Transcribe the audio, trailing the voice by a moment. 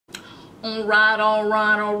Alright.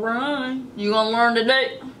 You gonna learn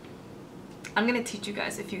today? I'm gonna teach you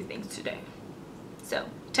guys a few things today. So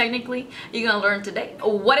technically you're gonna learn today.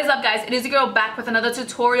 What is up, guys? It is your girl back with another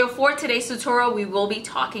tutorial. For today's tutorial we will be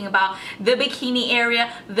talking about the bikini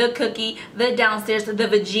area, the cookie, the downstairs, the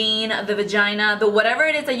vagina, the whatever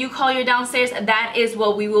it is that you call your downstairs. That is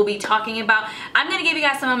what we will be talking about. I'm gonna give you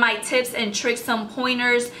guys some of my tips and tricks, some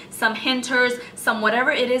pointers, some hinters, some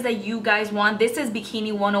whatever it is that you guys want. This is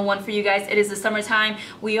Bikini 101 for you guys. It is the summertime.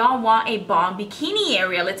 We all want a bomb bikini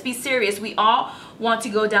area. Let's be serious. We all want to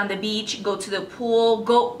go down the beach, go to the pool,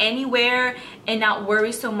 go anywhere and not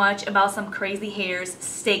worry so much about some crazy hairs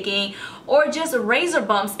sticking or just razor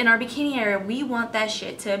bumps in our bikini area. We want that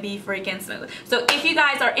shit to be freaking smooth. So if you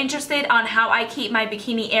guys are interested on how I keep my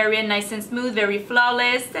bikini area nice and smooth, very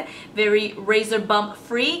flawless, very razor bump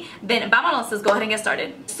free, then vámonos, let's go ahead and get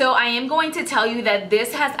started. So I am going to tell you that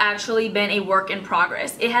this has actually been a work in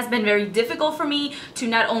progress. It has been very difficult for me to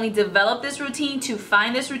not only develop this routine, to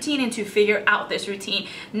find this routine, and to figure out this routine.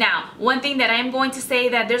 Now, one thing that I am going to say,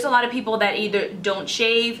 that there's a lot of people that either don't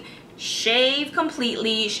shave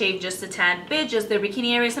completely, shave just a tad bit, just their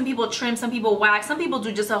bikini area. Some people trim, some people wax, some people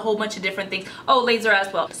do just a whole bunch of different things. Oh, laser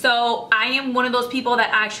as well. So I am one of those people that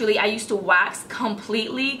actually, I used to wax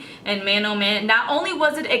completely, and man oh man, not only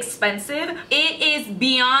was it expensive, it is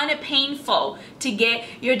beyond painful to get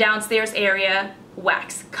your downstairs area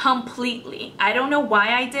wax completely. I don't know why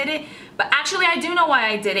I did it, but actually I do know why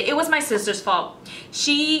I did it. It was my sister's fault.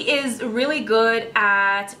 She is really good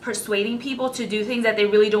at persuading people to do things that they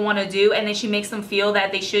really don't want to do, and then she makes them feel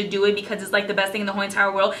that they should do it because it's like the best thing in the whole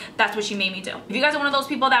entire world. That's what she made me do. If you guys are one of those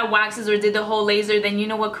people that waxes or did the whole laser, then you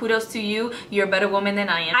know what, kudos to you. You're a better woman than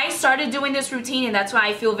I am. I started doing this routine, and that's why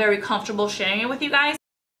I feel very comfortable sharing it with you guys.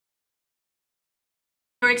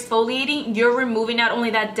 You're exfoliating, you're removing not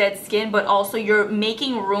only that dead skin, but also you're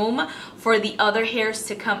making room for the other hairs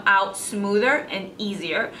to come out smoother and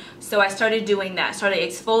easier. So I started doing that, started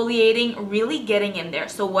exfoliating, really getting in there.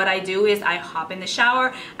 So what I do is I hop in the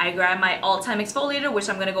shower, I grab my all-time exfoliator, which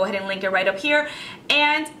I'm gonna go ahead and link it right up here,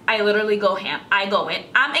 and I literally go ham. I go in.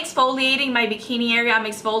 I'm exfoliating my bikini area, I'm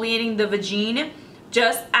exfoliating the vagina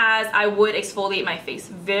just as I would exfoliate my face.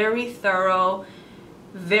 Very thorough,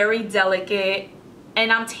 very delicate, and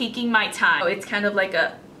I'm taking my time. It's kind of like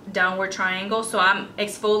a downward triangle, so I'm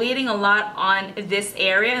exfoliating a lot on this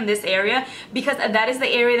area and this area, because that is the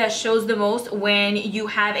area that shows the most when you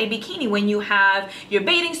have a bikini, when you have your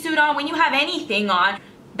bathing suit on, when you have anything on.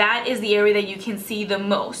 That is the area that you can see the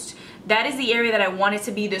most. That is the area that I want it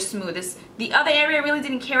to be the smoothest. The other area I really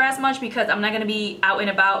didn't care as much because I'm not gonna be out and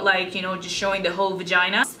about, like, you know, just showing the whole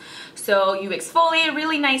vagina. So you exfoliate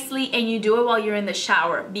really nicely, and you do it while you're in the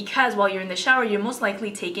shower, because while you're in the shower you're most likely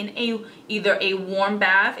taking either a warm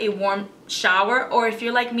bath, a warm shower, or if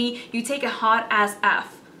you're like me, you take a hot as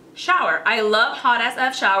F shower. I love hot as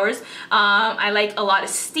F showers. I like a lot of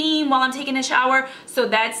steam while I'm taking a shower, so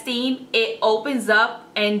that steam, it opens up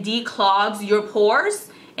and declogs your pores,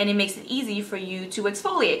 and it makes it easy for you to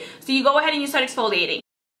exfoliate. So you go ahead and you start exfoliating.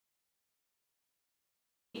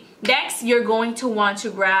 Next, you're going to want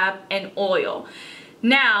to grab an oil.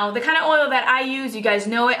 Now, the kind of oil that I use, you guys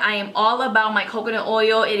know it, I am all about my coconut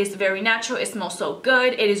oil. It is very natural, it smells so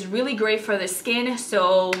good, it is really great for the skin.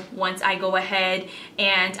 So once I go ahead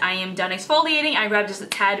and I am done exfoliating, I grab just a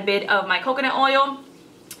tad bit of my coconut oil,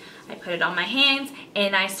 I put it on my hands,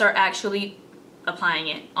 and I start actually applying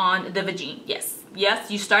it on the vagina.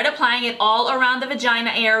 Yes, you start applying it all around the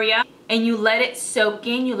vagina area, and you let it soak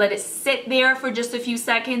in, you let it sit there for just a few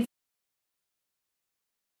seconds.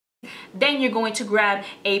 Then you're going to grab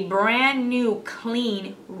a brand new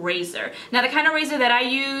clean razor. Now, the kind of razor that I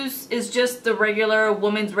use is just the regular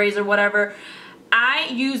woman's razor, whatever. I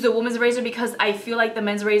use the woman's razor because I feel like the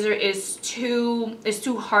men's razor is too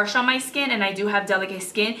harsh on my skin, and I do have delicate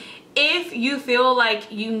skin. If you feel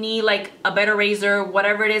like you need like a better razor,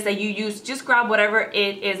 whatever it is that you use, just grab whatever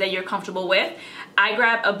it is that you're comfortable with. I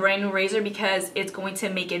grab a brand new razor because it's going to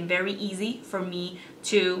make it very easy for me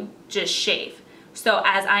to just shave. So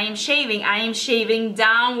as I am shaving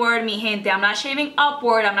downward, mi gente. I'm not shaving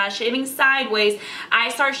upward, I'm not shaving sideways. I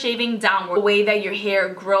start shaving downward. The way that your hair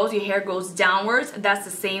grows downwards, that's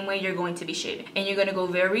the same way you're going to be shaving. And you're gonna go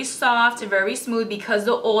very soft, very smooth, because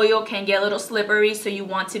the oil can get a little slippery, so you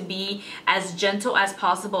want to be as gentle as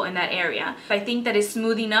possible in that area. If I think that it's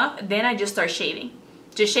smooth enough, then I just start shaving.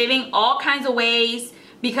 Just shaving all kinds of ways,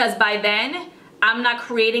 because by then, I'm not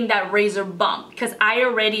creating that razor bump because I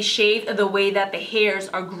already shaved the way that the hairs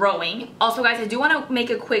are growing. Also, guys, I do want to make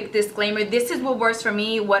a quick disclaimer. This is what works for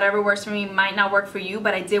me. Whatever works for me might not work for you,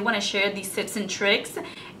 but I did want to share these tips and tricks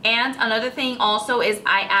And another thing also is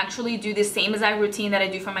I actually do the same exact routine that I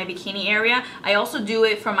do for my bikini area. I also do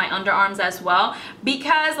it for my underarms as well,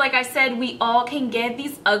 because like I said, we all can get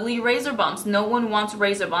these ugly razor bumps. No one wants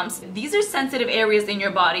razor bumps. These are sensitive areas in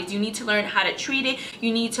your bodies. You need to learn how to treat it.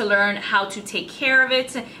 You need to learn how to take care of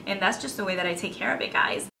it, and that's just the way that I take care of it,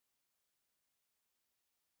 guys.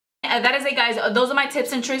 That is it, guys. Those are my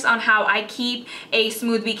tips and tricks on how I keep a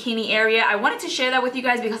smooth bikini area. I wanted to share that with you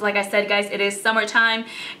guys because like I said, guys, it is summertime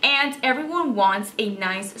and everyone wants a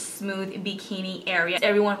nice smooth bikini area.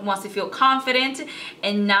 Everyone wants to feel confident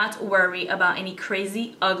and not worry about any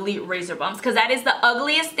crazy ugly razor bumps, because that is the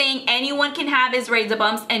ugliest thing anyone can have is razor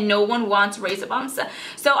bumps, and no one wants razor bumps.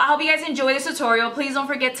 So I hope you guys enjoy this tutorial. Please don't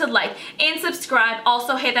forget to like and subscribe.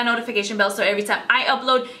 Also hit that notification bell so every time I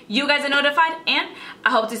upload you guys are notified, and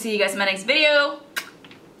I hope to see you guys in my next video.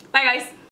 Bye, guys.